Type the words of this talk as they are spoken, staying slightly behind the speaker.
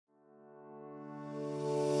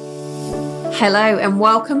Hello and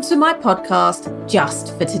welcome to my podcast,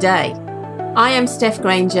 Just for Today. I am Steph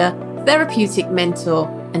Granger, therapeutic mentor,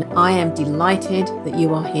 and I am delighted that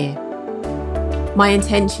you are here. My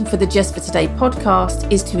intention for the Just for Today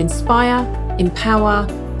podcast is to inspire, empower,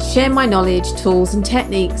 share my knowledge, tools and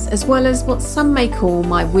techniques, as well as what some may call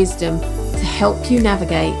my wisdom to help you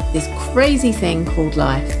navigate this crazy thing called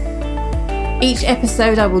life. Each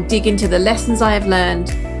episode I will dig into the lessons I have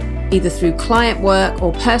learned, either through client work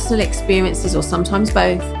or personal experiences or sometimes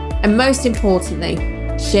both, and most importantly,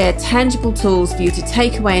 share tangible tools for you to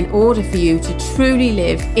take away in order for you to truly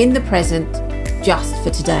live in the present just for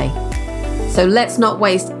today. So let's not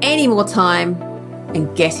waste any more time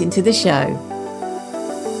and get into the show.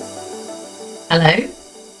 Hello,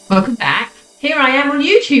 welcome back. Here I am on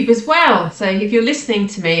YouTube as well. So if you're listening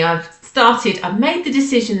to me, I've made the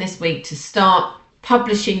decision this week to start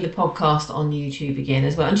publishing the podcast on YouTube again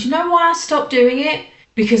as well. And do you know why I stopped doing it?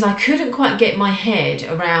 Because I couldn't quite get my head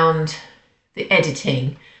around the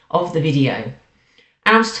editing of the video.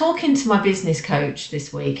 And I was talking to my business coach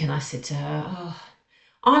this week and I said to her,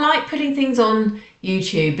 I like putting things on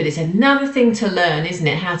YouTube, but it's another thing to learn, isn't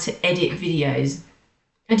it? How to edit videos.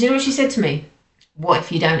 And do you know what she said to me? What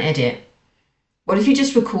if you don't edit? What if you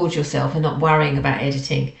just record yourself and not worrying about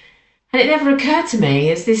editing? And it never occurred to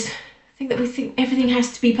me as this that we think everything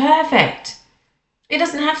has to be perfect. It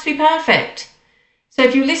doesn't have to be perfect. So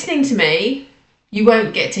if you're listening to me, you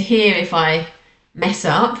won't get to hear if I mess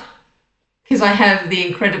up, because I have the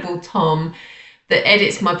incredible Tom that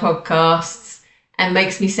edits my podcasts and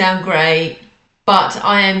makes me sound great, but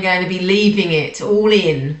I am going to be leaving it all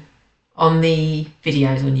in on the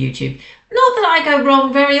videos on YouTube. Not that I go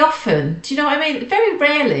wrong very often. Do you know what I mean? Very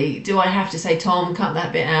rarely do I have to say, Tom, cut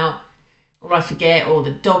that bit out. Or I forget, or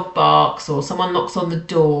the dog barks, or someone knocks on the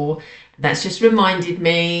door. That's just reminded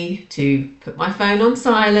me to put my phone on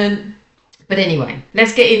silent. But anyway,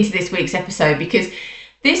 let's get into this week's episode, because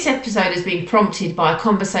this episode has been prompted by a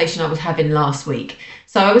conversation I was having last week.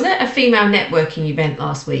 So I was at a female networking event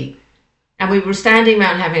last week, and we were standing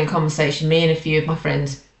around having a conversation, me and a few of my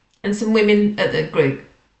friends, and some women at the group.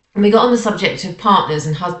 And we got on the subject of partners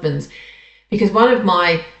and husbands, because one of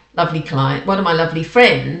my lovely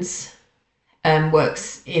friends,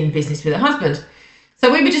 works in business with her husband.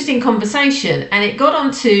 So we were just in conversation and it got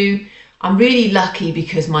on to, I'm really lucky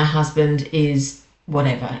because my husband is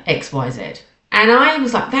whatever, XYZ. And I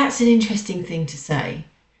was like, that's an interesting thing to say.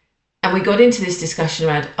 And we got into this discussion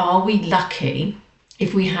around, are we lucky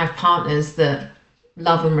if we have partners that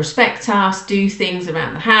love and respect us, do things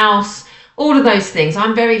around the house, all of those things.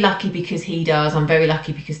 I'm very lucky because he does, I'm very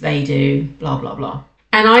lucky because they do, blah, blah, blah.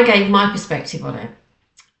 And I gave my perspective on it.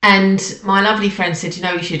 And my lovely friend said,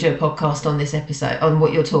 you should do a podcast on this episode, on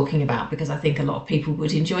what you're talking about, because I think a lot of people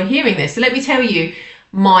would enjoy hearing this. So let me tell you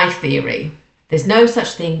my theory. There's no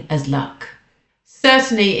such thing as luck.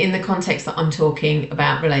 Certainly in the context that I'm talking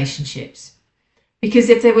about relationships. Because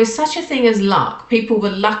if there was such a thing as luck, people were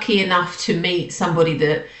lucky enough to meet somebody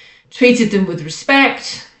that treated them with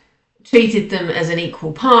respect, treated them as an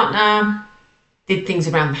equal partner, did things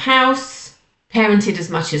around the house, parented as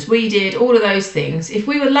much as we did, all of those things. If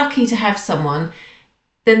we were lucky to have someone,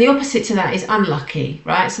 then the opposite to that is unlucky,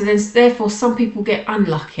 right? So therefore some people get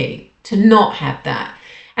unlucky to not have that.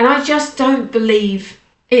 And I just don't believe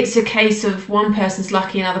it's a case of one person's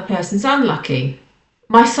lucky and another person's unlucky.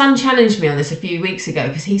 My son challenged me on this a few weeks ago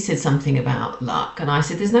because he said something about luck. And I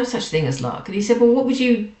said, there's no such thing as luck. And he said, well,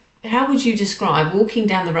 how would you describe walking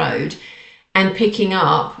down the road and picking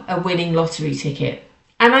up a winning lottery ticket?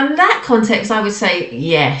 And in that context, I would say,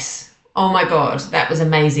 yes, oh my God, that was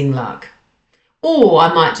amazing luck. Or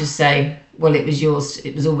I might just say, well, it was yours,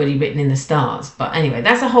 it was already written in the stars. But anyway,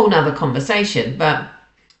 that's a whole nother conversation. But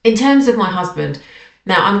in terms of my husband,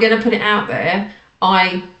 now I'm going to put it out there,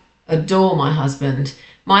 I adore my husband.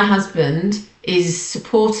 My husband is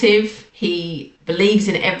supportive. He believes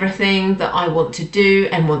in everything that I want to do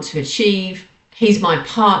and want to achieve. He's my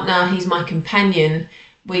partner, he's my companion.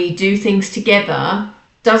 We do things together.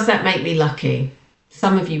 Does that make me lucky?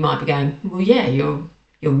 Some of you might be going, well, yeah, you're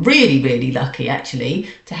really, really lucky, actually,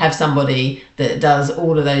 to have somebody that does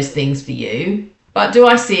all of those things for you. But do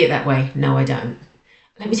I see it that way? No, I don't.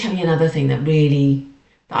 Let me tell you another thing that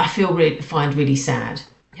I find really sad.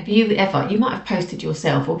 Have you ever, you might have posted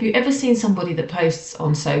yourself, or have you ever seen somebody that posts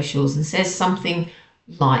on socials and says something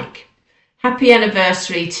like, happy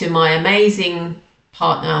anniversary to my amazing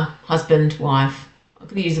partner, husband, wife. I'm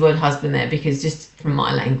going to use the word husband there because just from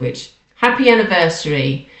my language. Happy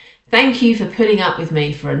anniversary. Thank you for putting up with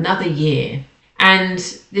me for another year. And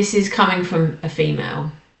this is coming from a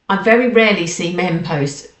female. I very rarely see men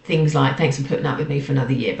post things like, thanks for putting up with me for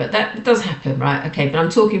another year. But that does happen, right? Okay, but I'm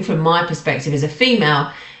talking from my perspective as a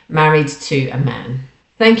female married to a man.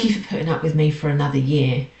 Thank you for putting up with me for another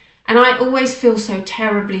year. And I always feel so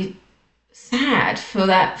terribly sad for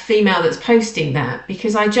that female that's posting that,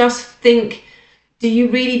 because I just think, do you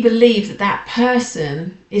really believe that that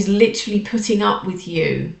person is literally putting up with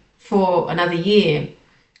you for another year?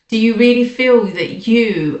 Do you really feel that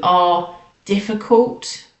you are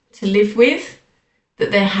difficult to live with,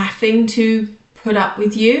 that they're having to put up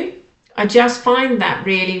with you? I just find that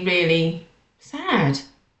really, really sad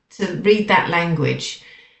to read that language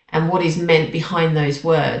and what is meant behind those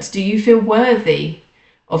words. Do you feel worthy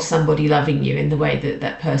of somebody loving you in the way that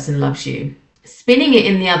that person loves you? Spinning it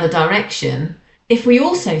in the other direction, if we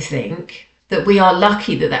also think that we are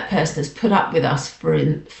lucky that that person has put up with us for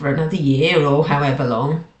another year or however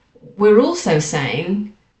long, we're also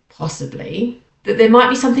saying, possibly, that there might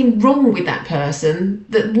be something wrong with that person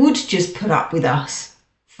that would just put up with us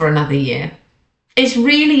for another year. It's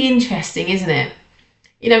really interesting, isn't it?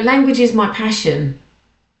 You know, language is my passion,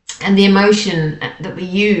 and the emotion that we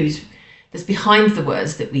use that's behind the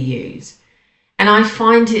words that we use. And I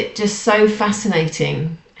find it just so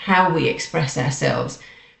fascinating how we express ourselves.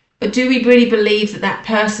 But do we really believe that that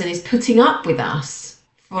person is putting up with us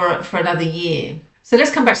for another year? So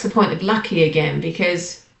let's come back to the point of lucky again,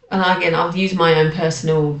 because, and again, I'll use my own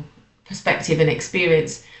personal perspective and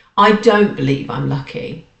experience. I don't believe I'm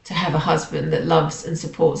lucky to have a husband that loves and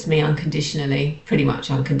supports me unconditionally, pretty much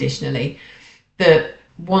unconditionally, that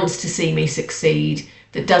wants to see me succeed,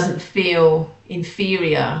 that doesn't feel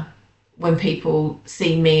inferior when people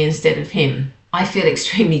see me instead of him. I feel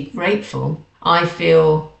extremely grateful. I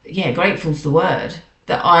feel, grateful's the word,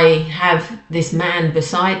 that I have this man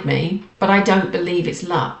beside me, but I don't believe it's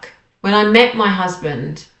luck. When I met my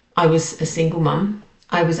husband, I was a single mum.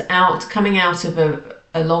 I was coming out of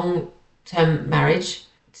a long-term marriage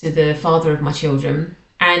to the father of my children,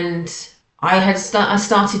 and I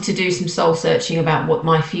started to do some soul searching about what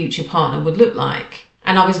my future partner would look like.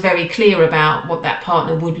 And I was very clear about what that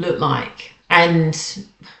partner would look like. And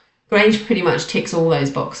Grange pretty much ticks all those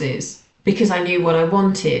boxes because I knew what I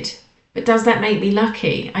wanted. But does that make me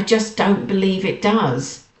lucky? I just don't believe it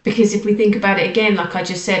does. Because if we think about it again, like I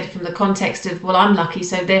just said, from the context of, well, I'm lucky,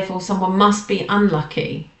 so therefore someone must be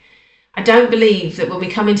unlucky. I don't believe that when we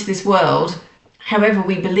come into this world, however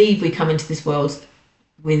we believe we come into this world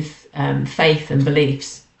with faith and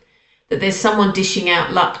beliefs, that there's someone dishing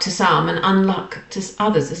out luck to some and unluck to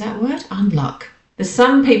others. Is that a word? Unluck. There's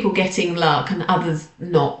some people getting luck and others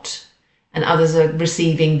not. And others are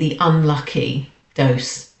receiving the unlucky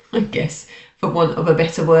dose, I guess, for want of a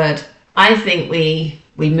better word. I think we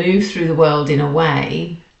move through the world in a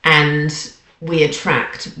way and we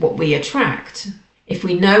attract what we attract. If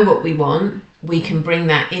we know what we want, we can bring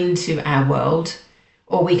that into our world,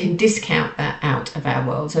 or we can discount that out of our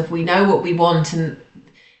world. So if we know what we want and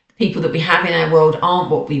the people that we have in our world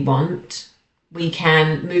aren't what we want, we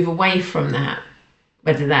can move away from that,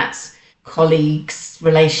 whether that's colleagues,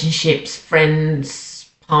 relationships,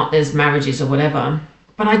 friends, partners, marriages, or whatever.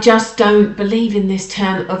 But I just don't believe in this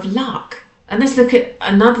term of luck. And let's look at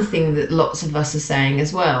another thing that lots of us are saying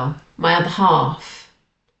as well. My other half,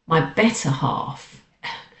 my better half.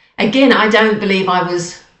 Again, I don't believe I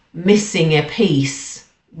was missing a piece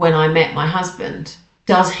when I met my husband.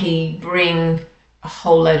 Does he bring a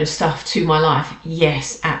whole load of stuff to my life?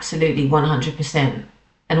 Yes, absolutely, 100%.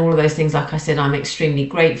 And all of those things, like I said, I'm extremely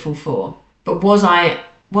grateful for. But was I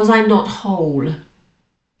not whole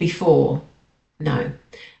before? No.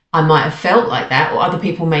 I might have felt like that, or other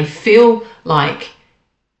people may feel like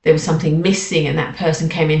there was something missing and that person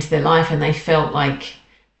came into their life and they felt like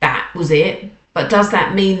that was it. But does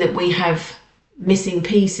that mean that we have missing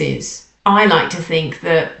pieces? I like to think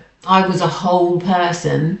that I was a whole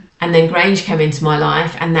person, and then Grange came into my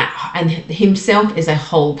life, and himself as a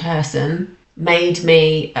whole person made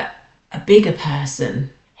me a bigger person.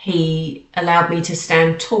 He allowed me to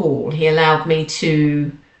stand tall. He allowed me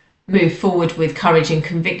to move forward with courage and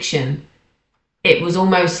conviction. It was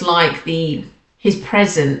almost like his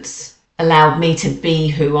presence allowed me to be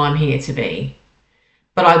who I'm here to be.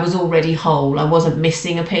 But I was already whole. I wasn't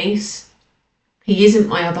missing a piece. He isn't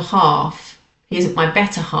my other half. He isn't my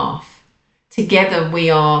better half. Together we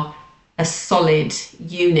are a solid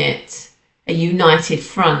unit, a united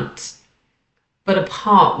front. But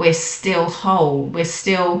apart, we're still whole. I'm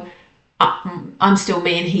still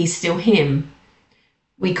me and he's still him.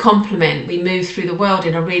 We complement, we move through the world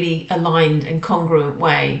in a really aligned and congruent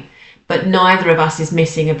way. But neither of us is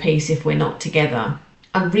missing a piece if we're not together.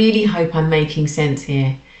 I really hope I'm making sense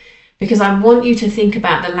here, because I want you to think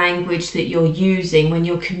about the language that you're using when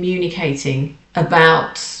you're communicating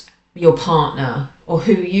about your partner or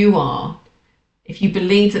who you are. If you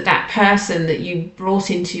believe that that person that you brought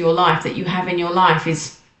into your life, that you have in your life,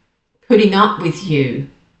 is putting up with you,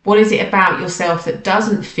 what is it about yourself that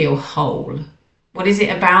doesn't feel whole? What is it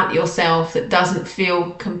about yourself that doesn't feel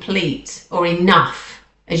complete or enough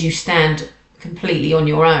as you stand completely on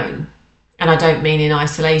your own? And I don't mean in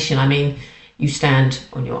isolation, I mean you stand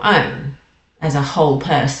on your own as a whole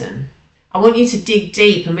person. I want you to dig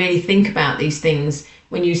deep and really think about these things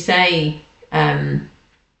when you say,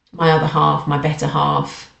 my other half, my better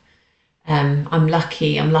half, I'm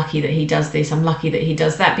lucky that he does this, I'm lucky that he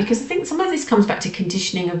does that, because I think some of this comes back to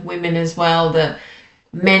conditioning of women as well, that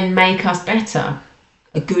men make us better.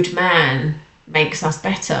 A good man makes us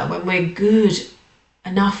better when we're good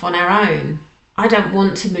enough on our own. I don't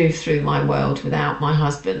want to move through my world without my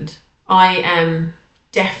husband. I am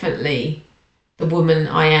definitely the woman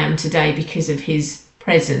I am today because of his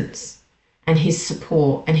presence and his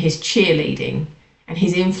support and his cheerleading and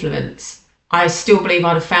his influence. I still believe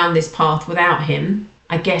I'd have found this path without him.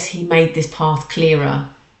 I guess he made this path clearer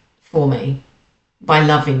for me by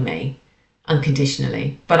loving me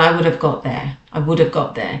unconditionally. But I would have got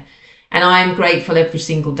there. And I am grateful every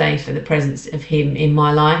single day for the presence of him in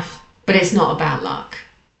my life. But it's not about luck.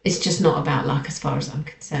 It's just not about luck as far as I'm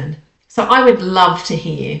concerned. So I would love to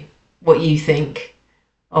hear what you think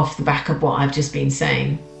off the back of what I've just been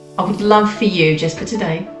saying. I would love for you, just for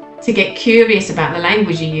today, to get curious about the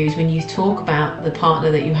language you use when you talk about the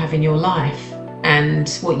partner that you have in your life and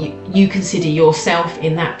what you consider yourself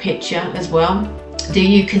in that picture as well. Do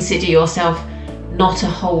you consider yourself not a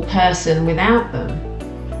whole person without them?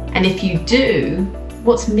 And if you do,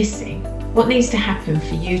 what's missing? What needs to happen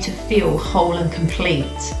for you to feel whole and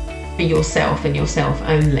complete for yourself and yourself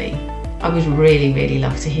only? I would really, really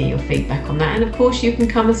love to hear your feedback on that. And of course, you can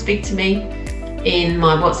come and speak to me in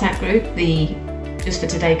my WhatsApp group, the Just for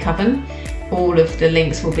Today Coven. All of the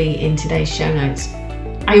links will be in today's show notes.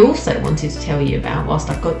 I also wanted to tell you about,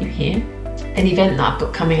 whilst I've got you here, an event that I've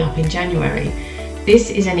got coming up in January.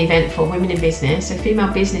 This is an event for women in business, so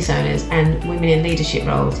female business owners and women in leadership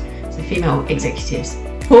roles, so female executives.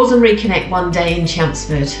 Pause and Reconnect one day in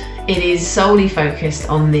Chelmsford. It is solely focused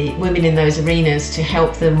on the women in those arenas to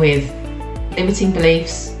help them with limiting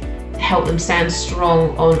beliefs, to help them stand strong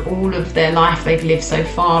on all of their life they've lived so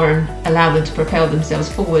far and allow them to propel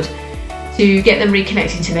themselves forward, to get them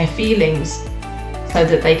reconnecting to their feelings so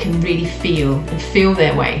that they can really feel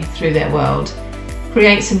their way through their world,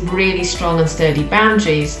 create some really strong and sturdy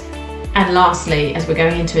boundaries. And lastly, as we're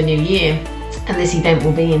going into a new year, and this event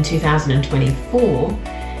will be in 2024,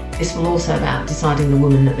 this will also about deciding the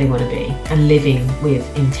woman that they want to be and living with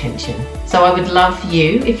intention. So I would love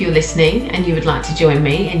you, if you're listening and you would like to join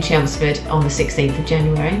me in Chelmsford on the 16th of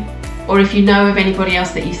January, or if you know of anybody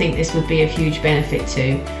else that you think this would be of huge benefit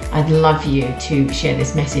to, I'd love you to share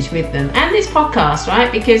this message with them and this podcast,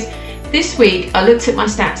 right? Because this week, I looked at my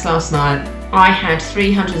stats last night. I had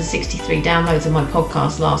 363 downloads of my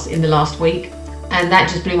podcast in the last week, and that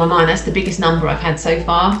just blew my mind. That's the biggest number I've had so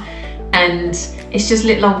far. And it's just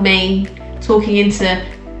little old me talking into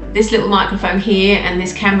this little microphone here and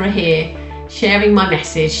this camera here, sharing my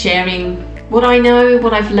message, sharing what I know,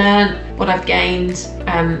 what I've learned, what I've gained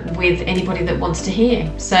with anybody that wants to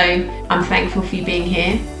hear. So I'm thankful for you being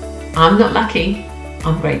here. I'm not lucky,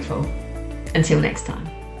 I'm grateful. Until next time.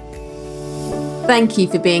 Thank you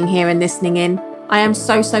for being here and listening in. I am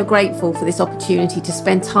so grateful for this opportunity to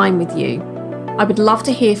spend time with you. I would love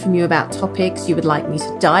to hear from you about topics you would like me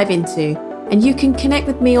to dive into, and you can connect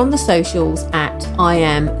with me on the socials at I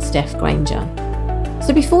am Steph Granger.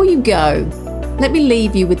 So before you go, let me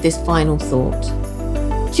leave you with this final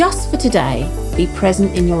thought. Just for today, be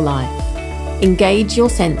present in your life. Engage your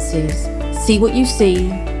senses, see what you see,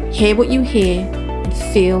 hear what you hear, and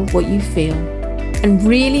feel what you feel. And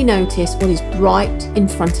really notice what is right in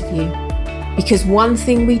front of you. Because one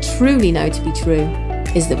thing we truly know to be true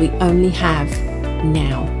is that we only have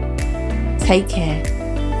now. Take care.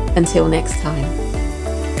 Until next time.